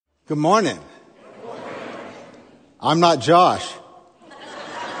Good morning. I'm not Josh.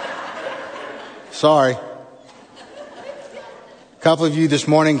 Sorry. A couple of you this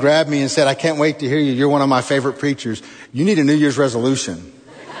morning grabbed me and said, I can't wait to hear you. You're one of my favorite preachers. You need a New Year's resolution.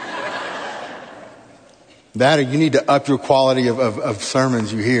 That or you need to up your quality of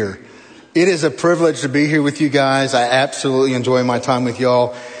sermons you hear. It is a privilege to be here with you guys. I absolutely enjoy my time with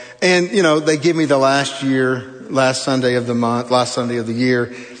y'all. And, you know, they give me the last Sunday of the month, last Sunday of the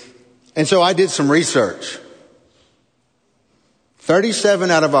year. And so I did some research. 37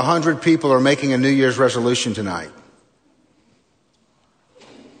 out of 100 people are making a New Year's resolution tonight.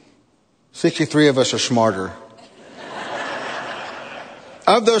 63 of us are smarter.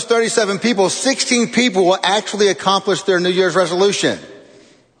 Of those 37 people, 16 people will actually accomplish their New Year's resolution.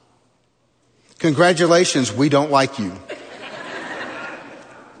 Congratulations, we don't like you.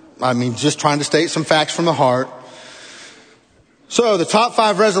 I mean, just trying to state some facts from the heart. So the top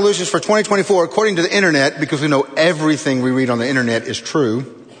 5 resolutions for 2024, according to the internet, because we know everything we read on the internet is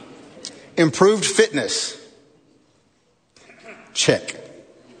true. Improved fitness. Check.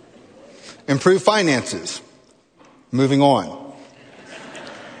 Improved finances. Moving on.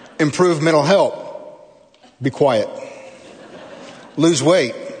 Improved mental health. Be quiet. Lose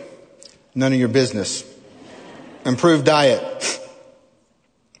weight. None of your business. Improved diet.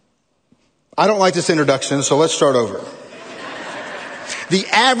 I don't like this introduction, so let's start over. The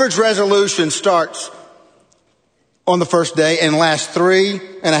average resolution starts on the first day and lasts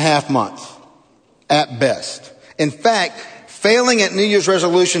 3.5 months at best. In fact, failing at New Year's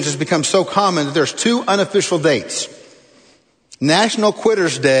resolutions has become so common that there's 2 unofficial dates. National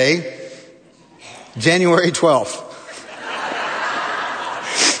Quitters Day, January 12th.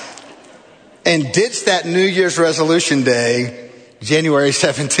 And ditch that New Year's resolution day, January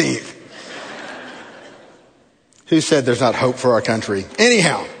 17th. Who said there's not hope for our country?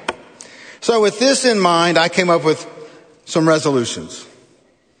 Anyhow, so with this in mind, I came up with some resolutions.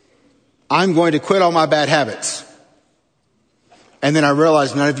 I'm going to quit all my bad habits. And then I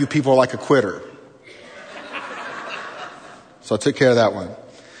realized none of you people are like a quitter. So I took care of that one.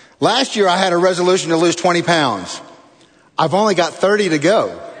 Last year, I had a resolution to lose 20 pounds. I've only got 30 to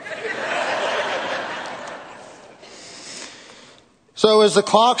go. So as the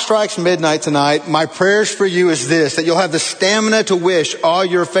clock strikes midnight tonight, my prayers for you is this, that you'll have the stamina to wish all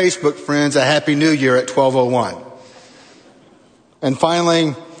your Facebook friends a Happy New Year at 12:01. And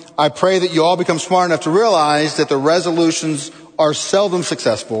finally, I pray that you all become smart enough to realize that the resolutions are seldom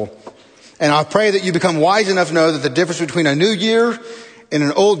successful. And I pray that you become wise enough to know that the difference between a new year and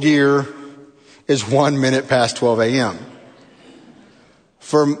an old year is 1 minute past 12 a.m.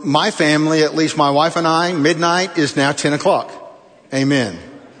 For my family, at least my wife and I, midnight is now 10 o'clock. Amen.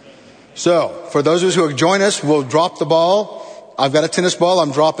 So, for those of us who are joining us, we'll drop the ball. I've got a tennis ball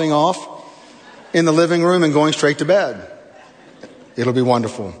I'm dropping off in the living room and going straight to bed. It'll be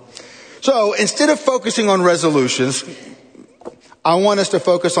wonderful. So, instead of focusing on resolutions, I want us to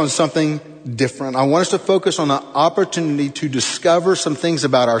focus on something different. I want us to focus on the opportunity to discover some things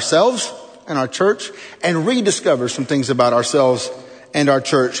about ourselves and our church and rediscover some things about ourselves and our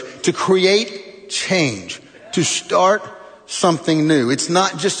church to create change, to start something new. It's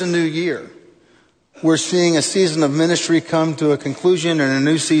not just a new year. We're seeing a season of ministry come to a conclusion and a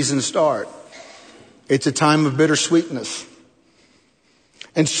new season start. It's a time of bittersweetness.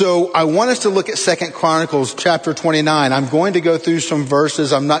 And so I want us to look at 2 Chronicles chapter 29. I'm going to go through some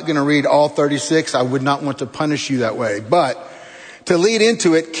verses. I'm not going to read all 36. I would not want to punish you that way. But to lead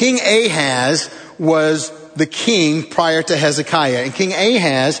into it, King Ahaz was the king prior to Hezekiah. And King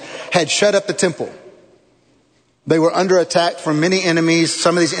Ahaz had shut up the temple. They were under attack from many enemies.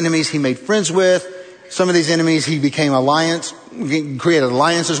 Some of these enemies he made friends with. Some of these enemies he created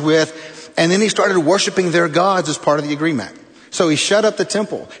alliances with. And then he started worshiping their gods as part of the agreement. So he shut up the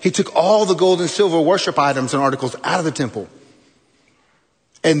temple. He took all the gold and silver worship items and articles out of the temple.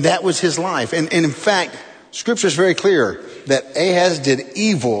 And that was his life. And in fact, Scripture is very clear that Ahaz did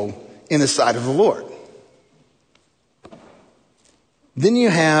evil in the sight of the Lord. Then you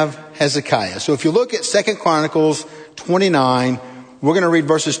have Hezekiah. So if you look at 2 Chronicles 29, we're going to read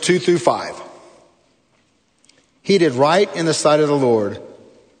verses 2 through 5. He did right in the sight of the Lord,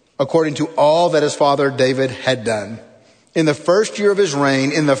 according to all that his father David had done. In the first year of his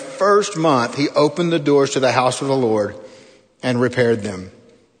reign, in the first month, he opened the doors to the house of the Lord and repaired them.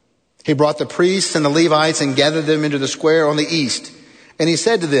 He brought the priests and the Levites and gathered them into the square on the east. And he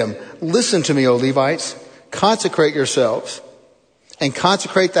said to them, listen to me, O Levites, consecrate yourselves and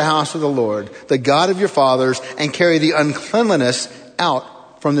consecrate the house of the Lord, the God of your fathers, and carry the uncleanliness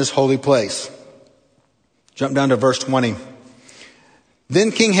out from this holy place. Jump down to verse 20.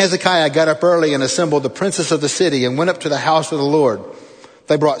 Then King Hezekiah got up early and assembled the princes of the city and went up to the house of the Lord.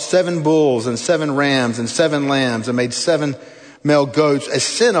 They brought 7 bulls and 7 rams and 7 lambs and made 7 male goats, a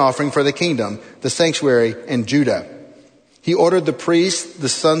sin offering for the kingdom, the sanctuary, and Judah. He ordered the priests, the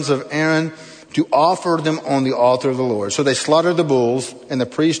sons of Aaron, to offer them on the altar of the Lord. So they slaughtered the bulls, and the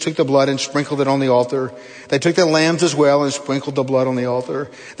priests took the blood and sprinkled it on the altar. They took the lambs as well and sprinkled the blood on the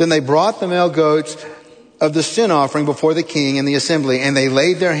altar. Then they brought the male goats of the sin offering before the king and the assembly, and they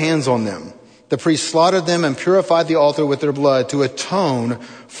laid their hands on them. The priests slaughtered them and purified the altar with their blood to atone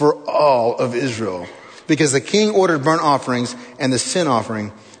for all of Israel, because the king ordered burnt offerings and the sin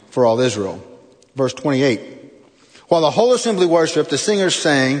offering for all Israel. Verse 28. While the whole assembly worshiped, the singers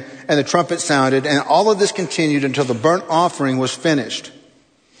sang and the trumpet sounded, and all of this continued until the burnt offering was finished.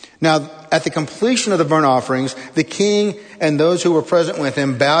 Now, at the completion of the burnt offerings, the king and those who were present with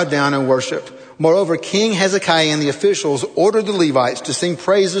him bowed down and worshiped. Moreover, King Hezekiah and the officials ordered the Levites to sing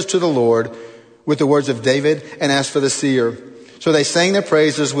praises to the Lord with the words of David and asked for the seer. So they sang their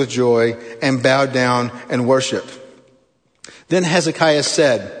praises with joy and bowed down and worshiped. Then Hezekiah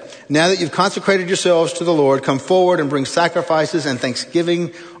said, now that you've consecrated yourselves to the Lord, come forward and bring sacrifices and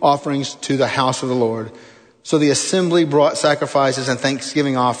thanksgiving offerings to the house of the Lord. So the assembly brought sacrifices and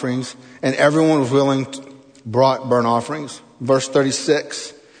thanksgiving offerings, and everyone was willing brought burnt offerings. Verse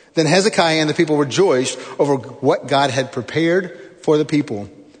 36. Then Hezekiah and the people rejoiced over what God had prepared for the people,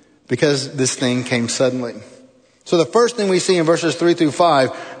 because this thing came suddenly. So the first thing we see in verses 3 through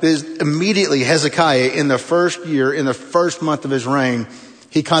 5 is immediately Hezekiah, in the first year, in the first month of his reign,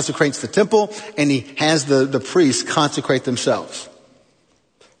 he consecrates the temple, and he has the priests consecrate themselves.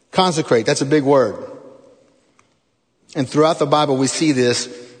 Consecrate, that's a big word. And throughout the Bible, we see this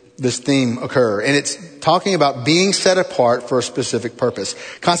theme occur. And it's talking about being set apart for a specific purpose.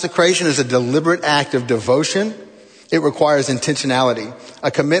 Consecration is a deliberate act of devotion. It requires intentionality,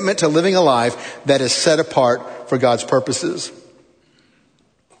 a commitment to living a life that is set apart for God's purposes.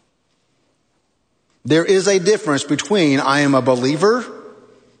 There is a difference between I am a believer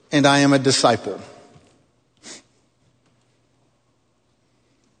and I am a disciple.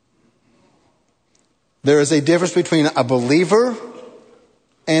 There is a difference between a believer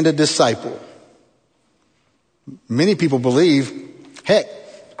and a disciple. Many people believe, heck,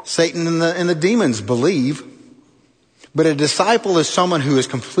 Satan and the demons believe, but a disciple is someone who is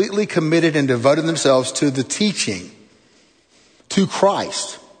completely committed and devoted themselves to the teaching, to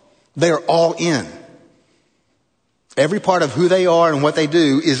Christ. They are all in. Every part of who they are and what they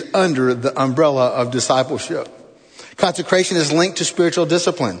do is under the umbrella of discipleship. Consecration is linked to spiritual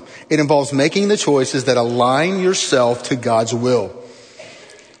discipline. It involves making the choices that align yourself to God's will,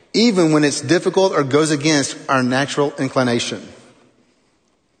 even when it's difficult or goes against our natural inclination.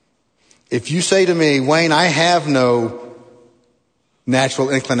 If you say to me, Wayne, I have no natural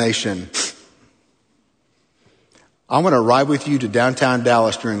inclination, I'm going to ride with you to downtown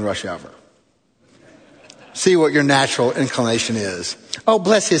Dallas during rush hour. See what your natural inclination is. Oh,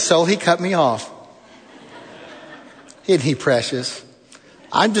 bless his soul, he cut me off. Isn't he precious?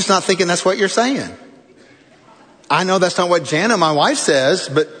 I'm just not thinking that's what you're saying. I know that's not what Jana, my wife, says,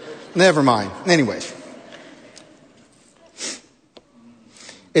 but never mind. Anyways.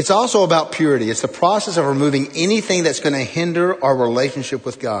 It's also about purity. It's the process of removing anything that's going to hinder our relationship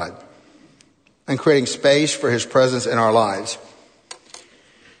with God and creating space for his presence in our lives.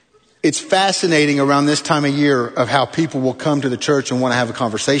 It's fascinating around this time of year of how people will come to the church and want to have a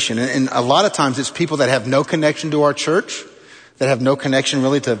conversation. And a lot of times it's people that have no connection to our church, that have no connection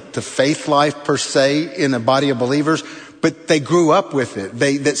really to faith life per se in a body of believers, but they grew up with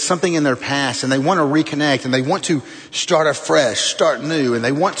it. That's something in their past, and they want to reconnect, and they want to start afresh, start new, and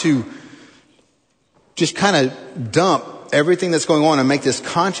they want to just kind of dump everything that's going on and make this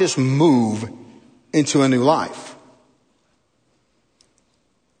conscious move into a new life.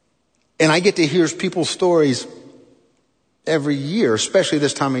 And I get to hear people's stories every year, especially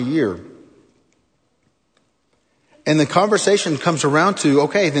this time of year. And the conversation comes around to,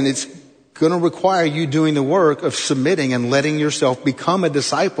 okay, then it's going to require you doing the work of submitting and letting yourself become a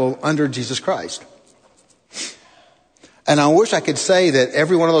disciple under Jesus Christ. And I wish I could say that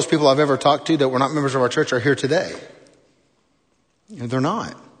every one of those people I've ever talked to that were not members of our church are here today. They're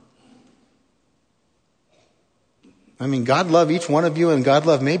not. I mean, God love each one of you and God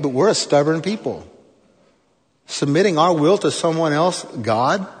love me, but we're a stubborn people. Submitting our will to someone else,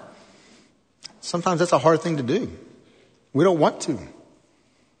 God, sometimes that's a hard thing to do. We don't want to.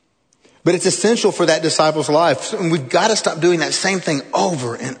 But it's essential for that disciple's life. And we've got to stop doing that same thing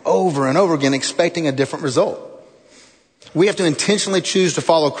over and over and over again, expecting a different result. We have to intentionally choose to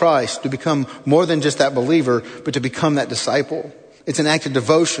follow Christ, to become more than just that believer, but to become that disciple. It's an act of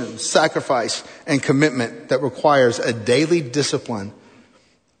devotion, sacrifice, and commitment that requires a daily discipline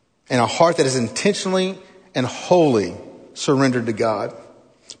and a heart that is intentionally and wholly surrendered to God.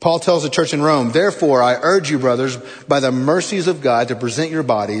 Paul tells the church in Rome, therefore, I urge you, brothers, by the mercies of God, to present your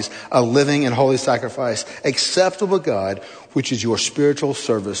bodies a living and holy sacrifice, acceptable to God, which is your spiritual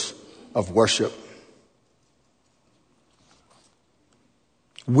service of worship.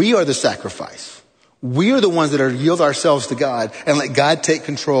 We are the sacrifice. We are the ones that are to yield ourselves to God and let God take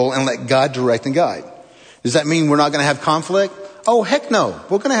control and let God direct and guide. Does that mean we're not going to have conflict? Oh, heck no.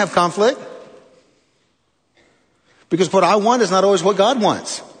 We're going to have conflict. Because what I want is not always what God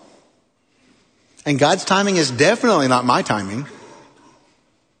wants. And God's timing is definitely not my timing.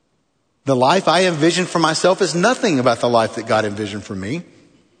 The life I envision for myself is nothing about the life that God envisioned for me.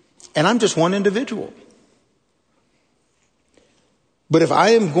 And I'm just one individual. But if I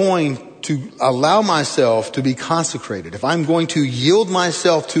am going to allow myself to be consecrated, if I'm going to yield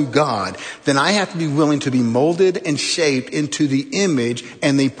myself to God, then I have to be willing to be molded and shaped into the image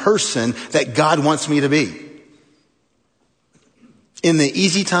and the person that God wants me to be. In the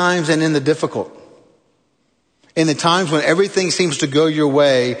easy times and in the difficult. In the times when everything seems to go your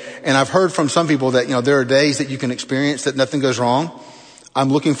way, and I've heard from some people that, there are days that you can experience that nothing goes wrong. I'm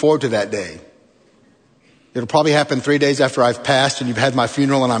looking forward to that day. It'll probably happen 3 days after I've passed and you've had my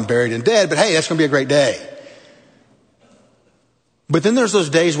funeral and I'm buried and dead, but hey, that's going to be a great day. But then there's those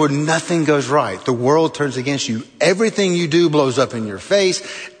days where nothing goes right. The world turns against you. Everything you do blows up in your face.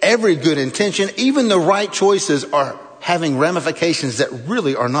 Every good intention, even the right choices are having ramifications that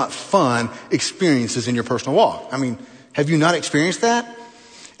really are not fun experiences in your personal walk. I mean, have you not experienced that?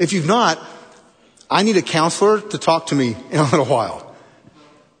 If you've not, I need a counselor to talk to me in a little while.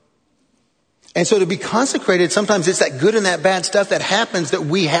 And so to be consecrated, sometimes it's that good and that bad stuff that happens that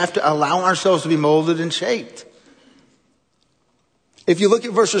we have to allow ourselves to be molded and shaped. If you look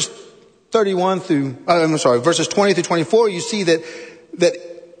at verses 20 through 24, you see that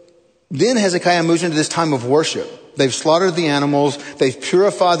then Hezekiah moves into this time of worship. They've slaughtered the animals. They've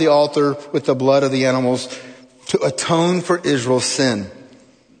purified the altar with the blood of the animals to atone for Israel's sin.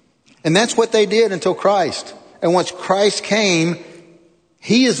 And that's what they did until Christ. And once Christ came,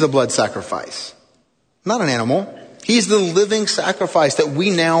 He is the blood sacrifice, not an animal. He's the living sacrifice that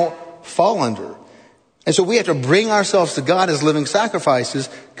we now fall under. And so we have to bring ourselves to God as living sacrifices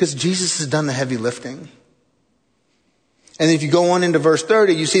because Jesus has done the heavy lifting. And if you go on into verse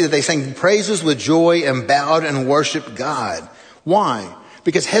 30, you see that they sang praises with joy and bowed and worshiped God. Why?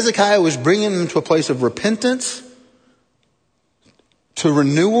 Because Hezekiah was bringing them to a place of repentance, to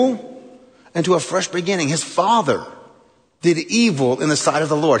renewal, and to a fresh beginning. His father did evil in the sight of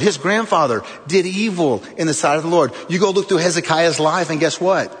the Lord. His grandfather did evil in the sight of the Lord. You go look through Hezekiah's life and guess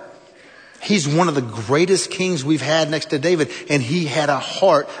what? He's one of the greatest kings we've had next to David. And he had a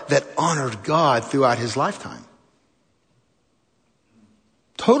heart that honored God throughout his lifetime.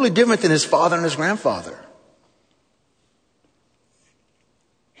 Totally different than his father and his grandfather.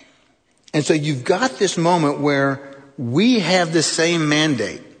 And so you've got this moment where we have the same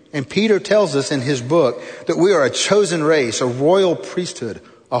mandate. And Peter tells us in his book that we are a chosen race, a royal priesthood,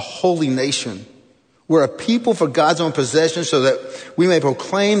 a holy nation. We're a people for God's own possession so that we may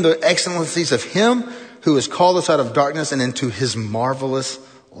proclaim the excellencies of Him who has called us out of darkness and into His marvelous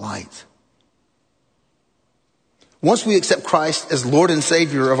light. Once we accept Christ as Lord and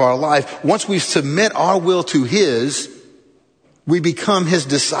Savior of our life, once we submit our will to His, we become His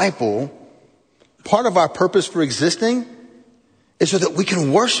disciple. Part of our purpose for existing is so that we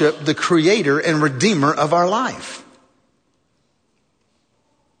can worship the Creator and Redeemer of our life.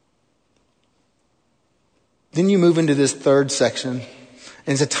 Then you move into this third section, and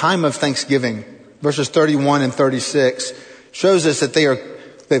it's a time of thanksgiving. Verses 31 and 36 shows us that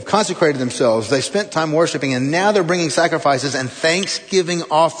they've consecrated themselves. They spent time worshiping, and now they're bringing sacrifices and thanksgiving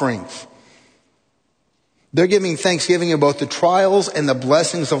offerings. They're giving thanksgiving of both the trials and the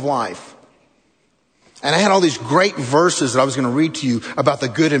blessings of life. And I had all these great verses that I was going to read to you about the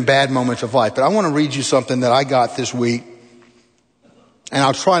good and bad moments of life. But I want to read you something that I got this week. And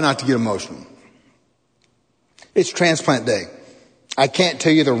I'll try not to get emotional. It's transplant day. I can't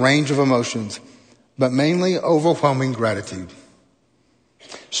tell you the range of emotions, but mainly overwhelming gratitude.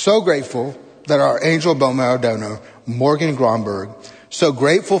 So grateful that our angel bone marrow donor, Morgan Gromberg, so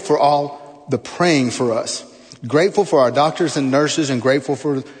grateful for all the praying for us, grateful for our doctors and nurses, and grateful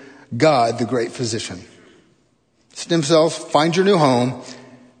for God, the great physician. Stem cells, find your new home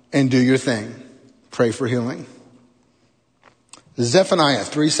and do your thing. Pray for healing. Zephaniah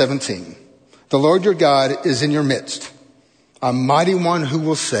 3:17. The Lord your God is in your midst, a mighty one who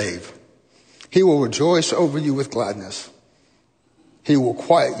will save. He will rejoice over you with gladness. He will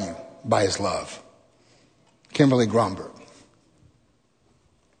quiet you by his love. Kimberly Gromberg.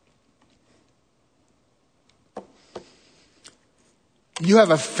 You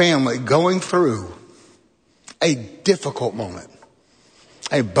have a family going through a difficult moment,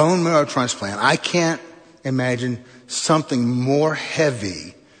 a bone marrow transplant. I can't imagine something more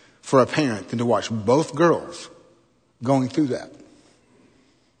heavy for a parent than to watch both girls going through that.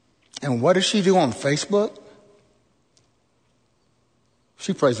 And what does she do on Facebook?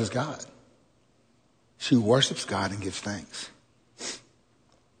 She praises God. She worships God and gives thanks.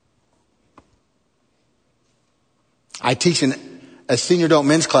 I teach in a senior adult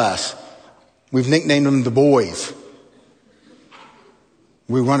men's class. We've nicknamed them the boys.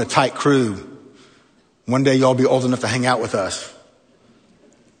 We run a tight crew. One day y'all be old enough to hang out with us.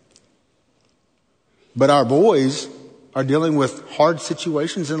 But our boys are dealing with hard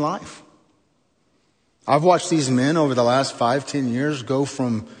situations in life. I've watched these men over the last 5-10 years go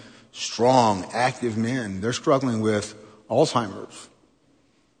from strong, active men. They're struggling with Alzheimer's,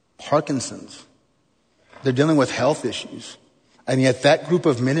 Parkinson's. They're dealing with health issues. And yet that group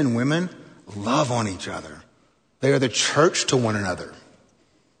of men and women love on each other. They are the church to one another.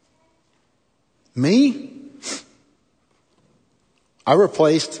 Me? I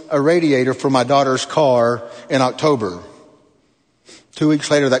replaced a radiator for my daughter's car in October. 2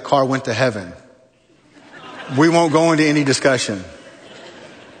 weeks later, that car went to heaven. We won't go into any discussion.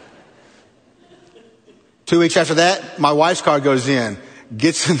 2 weeks after that, my wife's car goes in,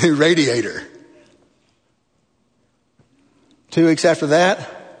 gets a new radiator. 2 weeks after that,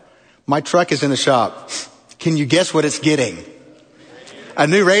 my truck is in the shop. Can you guess what it's getting? A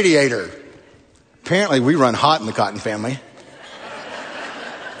new radiator. Apparently, we run hot in the Cotton family.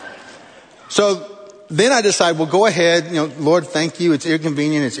 So then I decide, well, go ahead. Lord, thank you. It's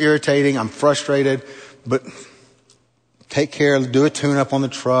inconvenient. It's irritating. I'm frustrated. But take care. Do a tune-up on the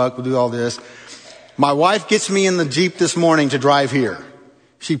truck. We'll do all this. My wife gets me in the Jeep this morning to drive here.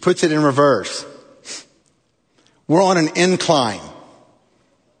 She puts it in reverse. We're on an incline.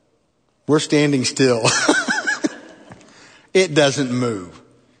 We're standing still. It doesn't move.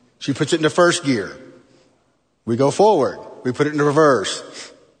 She puts it into first gear. We go forward. We put it into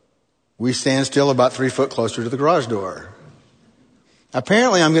reverse. We stand still about 3 foot closer to the garage door.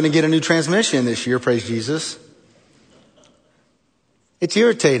 Apparently, I'm going to get a new transmission this year, praise Jesus. It's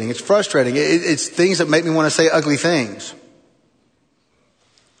irritating. It's frustrating. It's things that make me want to say ugly things.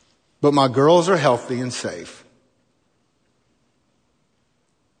 But my girls are healthy and safe.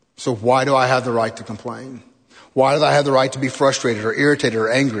 So why do I have the right to complain? Why do I have the right to be frustrated or irritated or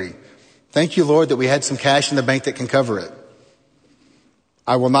angry? Thank you, Lord, that we had some cash in the bank that can cover it.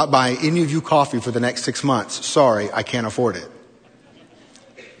 I will not buy any of you coffee for the next 6 months. Sorry, I can't afford it.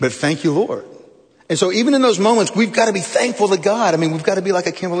 But thank you, Lord. And so even in those moments, we've got to be thankful to God. We've got to be like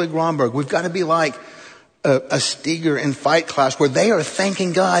a Kimberly Gromberg. We've got to be like a Steger in Fight Class, where they are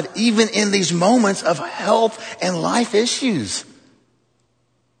thanking God even in these moments of health and life issues.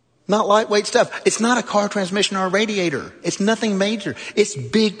 Not lightweight stuff. It's not a car transmission or a radiator. It's nothing major. It's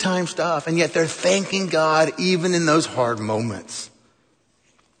big time stuff. And yet they're thanking God even in those hard moments.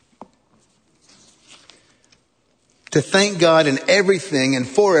 To thank God in everything and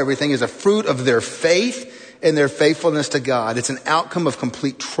for everything is a fruit of their faith and their faithfulness to God. It's an outcome of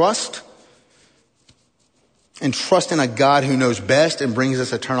complete trust and trust in a God who knows best and brings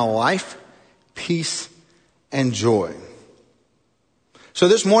us eternal life, peace, and joy. So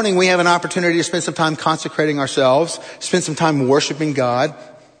this morning we have an opportunity to spend some time consecrating ourselves, spend some time worshiping God,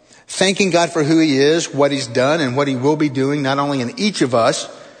 thanking God for who He is, what He's done, and what He will be doing, not only in each of us,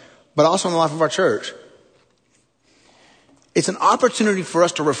 but also in the life of our church. It's an opportunity for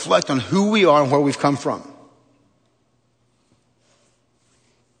us to reflect on who we are and where we've come from.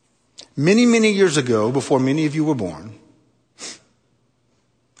 Many, many years ago, before many of you were born,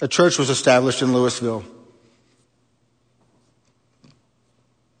 a church was established in Louisville.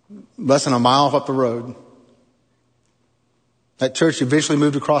 Less than a mile up the road. That church eventually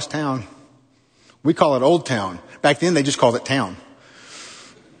moved across town. We call it Old Town. Back then, they just called it Town.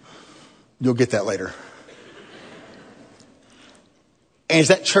 You'll get that later. And as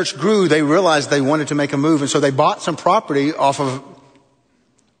that church grew, they realized they wanted to make a move. And so they bought some property off of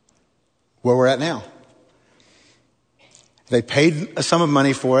where we're at now. They paid a sum of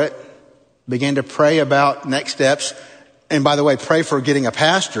money for it, began to pray about next steps. And by the way, pray for getting a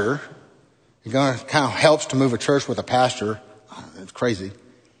pastor. It kind of helps to move a church with a pastor. It's crazy.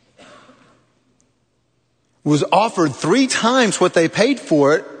 Was offered 3 times what they paid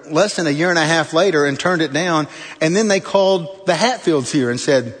for it less than a year and a half later and turned it down. And then they called the Hatfields here and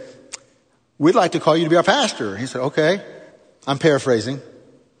said, we'd like to call you to be our pastor. He said, okay. I'm paraphrasing.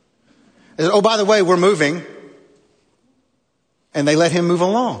 They said, oh, by the way, we're moving. And they let him move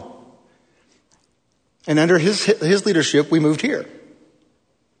along. And under his leadership, we moved here.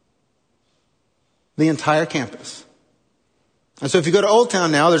 The entire campus. And so if you go to Old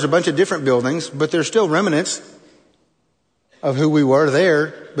Town now, there's a bunch of different buildings, but there's still remnants of who we were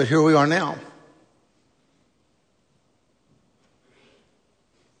there, but here we are now.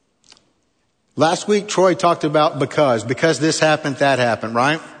 Last week, Troy talked about because this happened, that happened,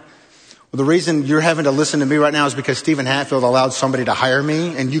 right? Well, the reason you're having to listen to me right now is because Stephen Hatfield allowed somebody to hire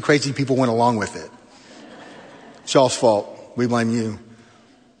me, and you crazy people went along with it. It's y'all's fault. We blame you.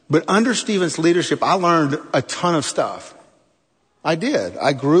 But under Stephen's leadership, I learned a ton of stuff. I did.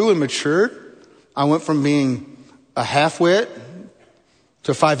 I grew and matured. I went from being a half-wit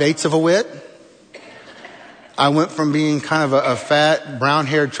to 5/8 of a wit. I went from being kind of a fat,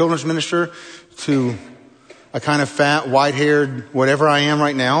 brown-haired children's minister to a kind of fat, white-haired, whatever I am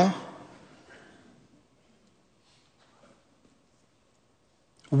right now.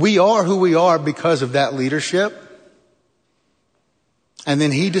 We are who we are because of that leadership. And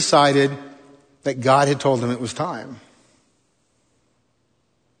then he decided that God had told him it was time.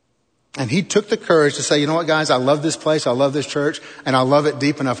 And he took the courage to say, you know what, guys, I love this place, I love this church, and I love it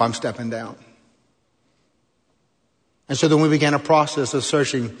deep enough, I'm stepping down. And so then we began a process of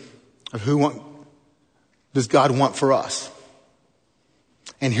searching of who does God want for us.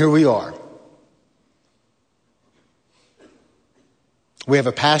 And here we are. We have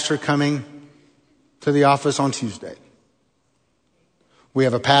a pastor coming to the office on Tuesday. We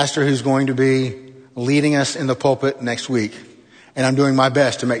have a pastor who's going to be leading us in the pulpit next week. And I'm doing my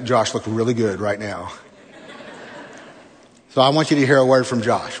best to make Josh look really good right now. So I want you to hear a word from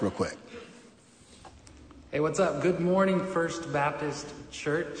Josh real quick. Hey, what's up? Good morning, First Baptist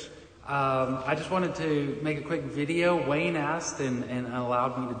Church. I just wanted to make a quick video. Wayne asked and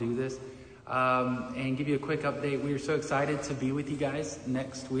allowed me to do this and give you a quick update. We are so excited to be with you guys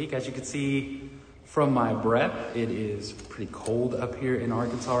next week. As you can see from my breath, it is pretty cold up here in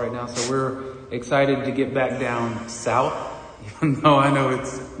Arkansas right now. So we're excited to get back down south, even though I know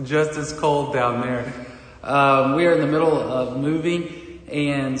it's just as cold down there. We are in the middle of moving,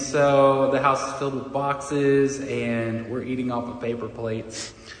 and so the house is filled with boxes, and we're eating off of paper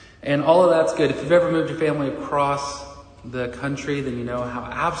plates. And all of that's good. If you've ever moved your family across the country, then you know how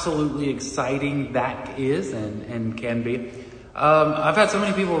absolutely exciting that is and can be. I've had so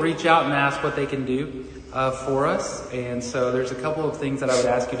many people reach out and ask what they can do for us. And so there's a couple of things that I would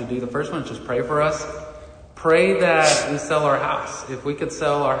ask you to do. The first one is just pray for us. Pray that we sell our house. If we could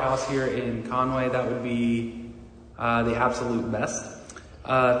sell our house here in Conway, that would be the absolute best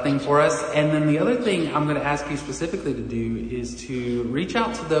thing for us. And then the other thing I'm going to ask you specifically to do is to reach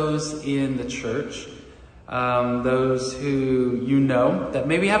out to those in the church, those who you know that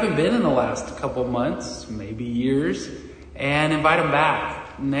maybe haven't been in the last couple months, maybe years, and invite them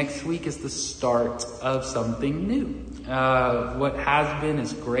back. Next week is the start of something new. What has been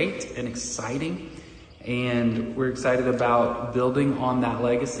is great and exciting, and we're excited about building on that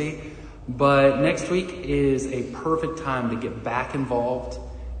legacy. But next week is a perfect time to get back involved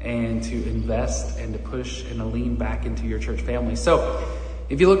and to invest and to push and to lean back into your church family. So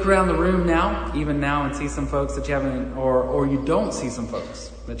if you look around the room now, even now, and see some folks that you haven't, or you don't see some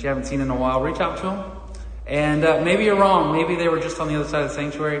folks that you haven't seen in a while, reach out to them. And maybe you're wrong. Maybe they were just on the other side of the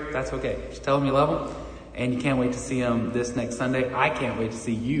sanctuary. That's okay. Just tell them you love them. And you can't wait to see them this next Sunday. I can't wait to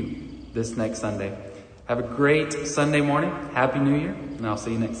see you this next Sunday. Have a great Sunday morning. Happy New Year. And I'll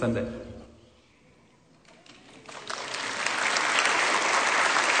see you next Sunday.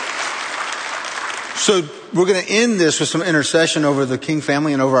 So we're going to end this with some intercession over the King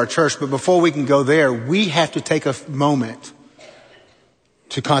family and over our church. But before we can go there, we have to take a moment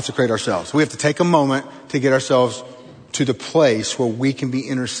to consecrate ourselves. We have to take a moment to get ourselves to the place where we can be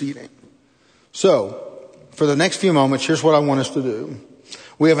interceding. So for the next few moments, here's what I want us to do.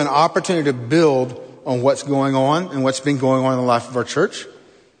 We have an opportunity to build on what's going on and what's been going on in the life of our church.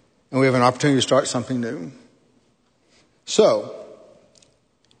 And we have an opportunity to start something new. So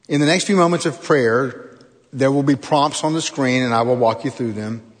in the next few moments of prayer, there will be prompts on the screen and I will walk you through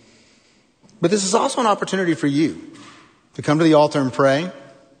them. But this is also an opportunity for you to come to the altar and pray,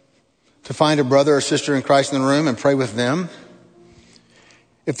 to find a brother or sister in Christ in the room and pray with them.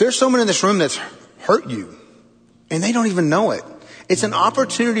 If there's someone in this room that's hurt you and they don't even know it, it's an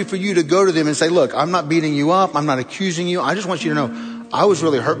opportunity for you to go to them and say, look, I'm not beating you up. I'm not accusing you. I just want you to know I was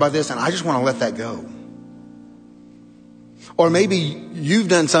really hurt by this and I just want to let that go. Or maybe you've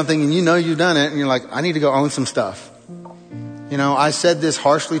done something and you know you've done it and you're like, I need to go own some stuff. You know, I said this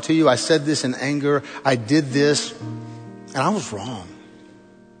harshly to you. I said this in anger. I did this. And I was wrong.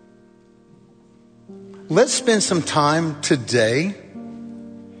 Let's spend some time today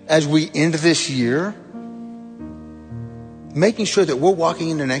as we end this year making sure that we're walking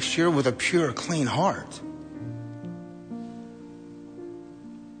into next year with a pure, clean heart.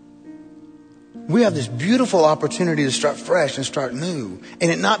 We have this beautiful opportunity to start fresh and start new.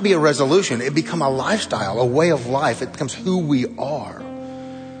 And it not be a resolution. It become a lifestyle, a way of life. It becomes who we are.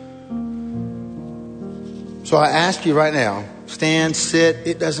 So I ask you right now, stand, sit,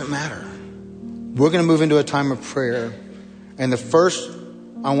 it doesn't matter. We're going to move into a time of prayer. And the first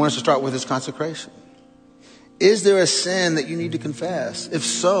I want us to start with is consecration. Is there a sin that you need to confess? If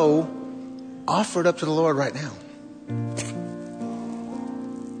so, offer it up to the Lord right now.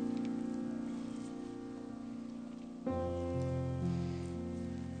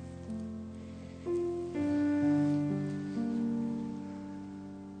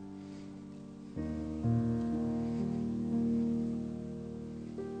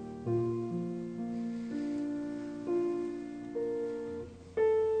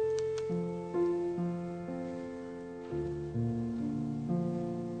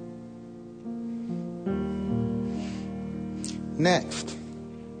 Next,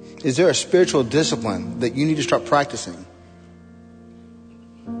 is there a spiritual discipline that you need to start practicing?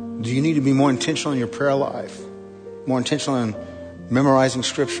 Do you need to be more intentional in your prayer life? More intentional in memorizing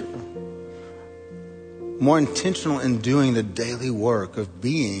scripture? More intentional in doing the daily work of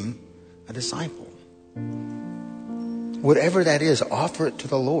being a disciple? Whatever that is, offer it to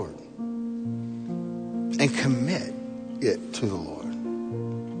the Lord and commit it to the Lord.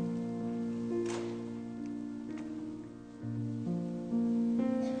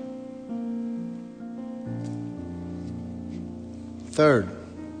 Third,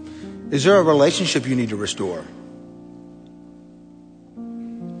 is there a relationship you need to restore?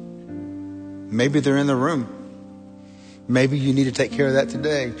 Maybe they're in the room. Maybe you need to take care of that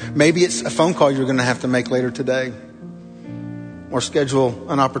today. Maybe it's a phone call you're going to have to make later today, or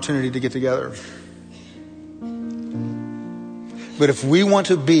schedule an opportunity to get together. But if we want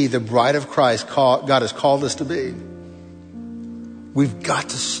to be the bride of Christ God has called us to be, we've got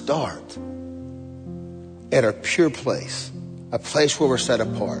to start at a pure place. A place where we're set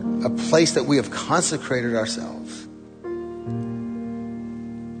apart. A place that we have consecrated ourselves.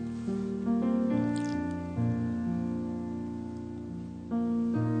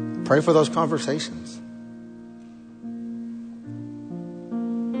 Pray for those conversations.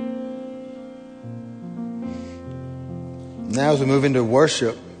 Now as we move into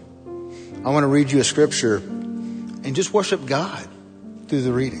worship, I want to read you a scripture and just worship God through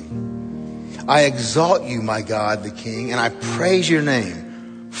the reading. I exalt you, my God, the King, and I praise your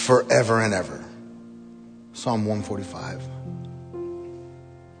name forever and ever. Psalm 145.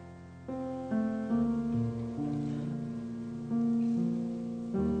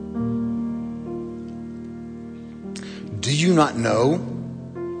 Do you not know?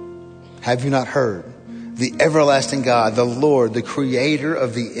 Have you not heard? The everlasting God, the Lord, the creator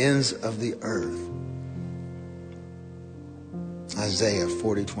of the ends of the earth. Isaiah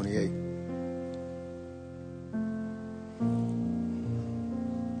 40:28.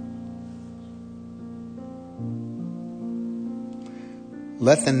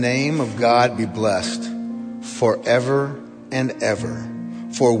 Let the name of God be blessed forever and ever.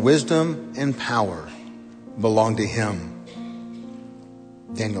 For wisdom and power belong to him.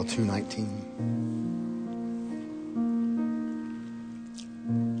 Daniel 2:19.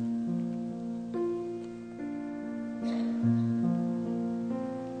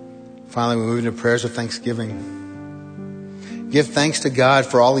 Finally, we move into prayers of thanksgiving. Give thanks to God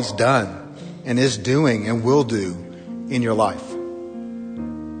for all he's done and is doing and will do in your life.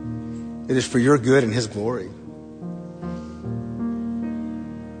 It is for your good and his glory.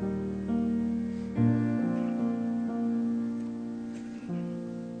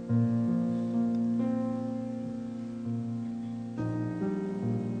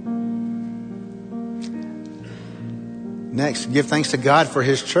 Next, give thanks to God for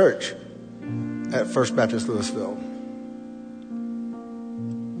his church at First Baptist Louisville.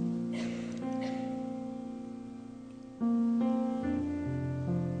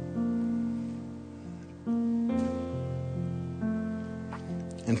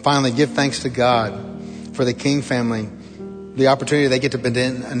 And finally, give thanks to God for the King family, the opportunity they get to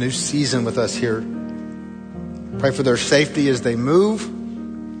begin a new season with us here. Pray for their safety as they move,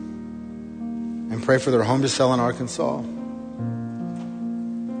 and pray for their home to sell in Arkansas.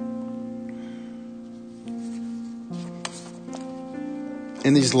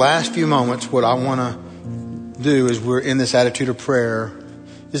 In these last few moments, what I want to do as we're in this attitude of prayer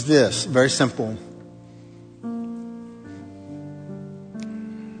is this, very simple.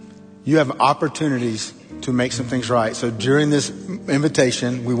 You have opportunities to make some things right. So during this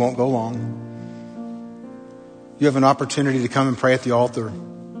invitation, we won't go long. You have an opportunity to come and pray at the altar.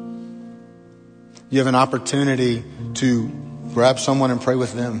 You have an opportunity to grab someone and pray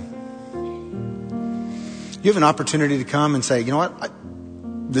with them. You have an opportunity to come and say, you know what?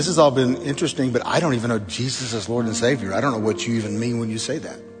 This has all been interesting, but I don't even know Jesus as Lord and Savior. I don't know what you even mean when you say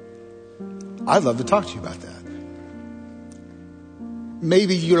that. I'd love to talk to you about that.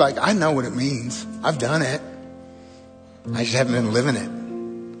 Maybe you're like, I know what it means. I've done it. I just haven't been living it.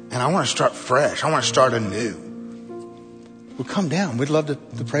 And I want to start fresh. I want to start anew. Well, come down. We'd love to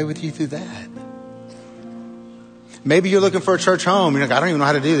pray with you through that. Maybe you're looking for a church home. You're like, I don't even know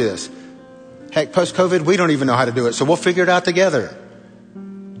how to do this. Heck, post-COVID, we don't even know how to do it. So we'll figure it out together.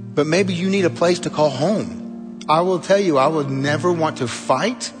 But maybe you need a place to call home. I will tell you, I would never want to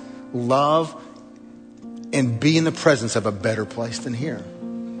fight, love, and be in the presence of a better place than here.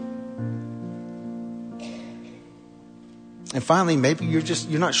 And finally, maybe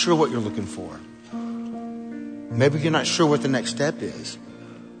you're not sure what you're looking for. Maybe you're not sure what the next step is.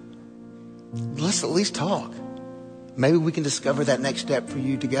 Let's at least talk. Maybe we can discover that next step for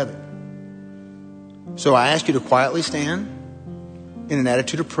you together. So I ask you to quietly stand in an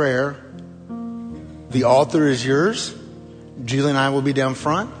attitude of prayer. The altar is yours. Julie and I will be down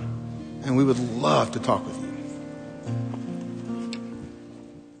front, and we would love to talk with you.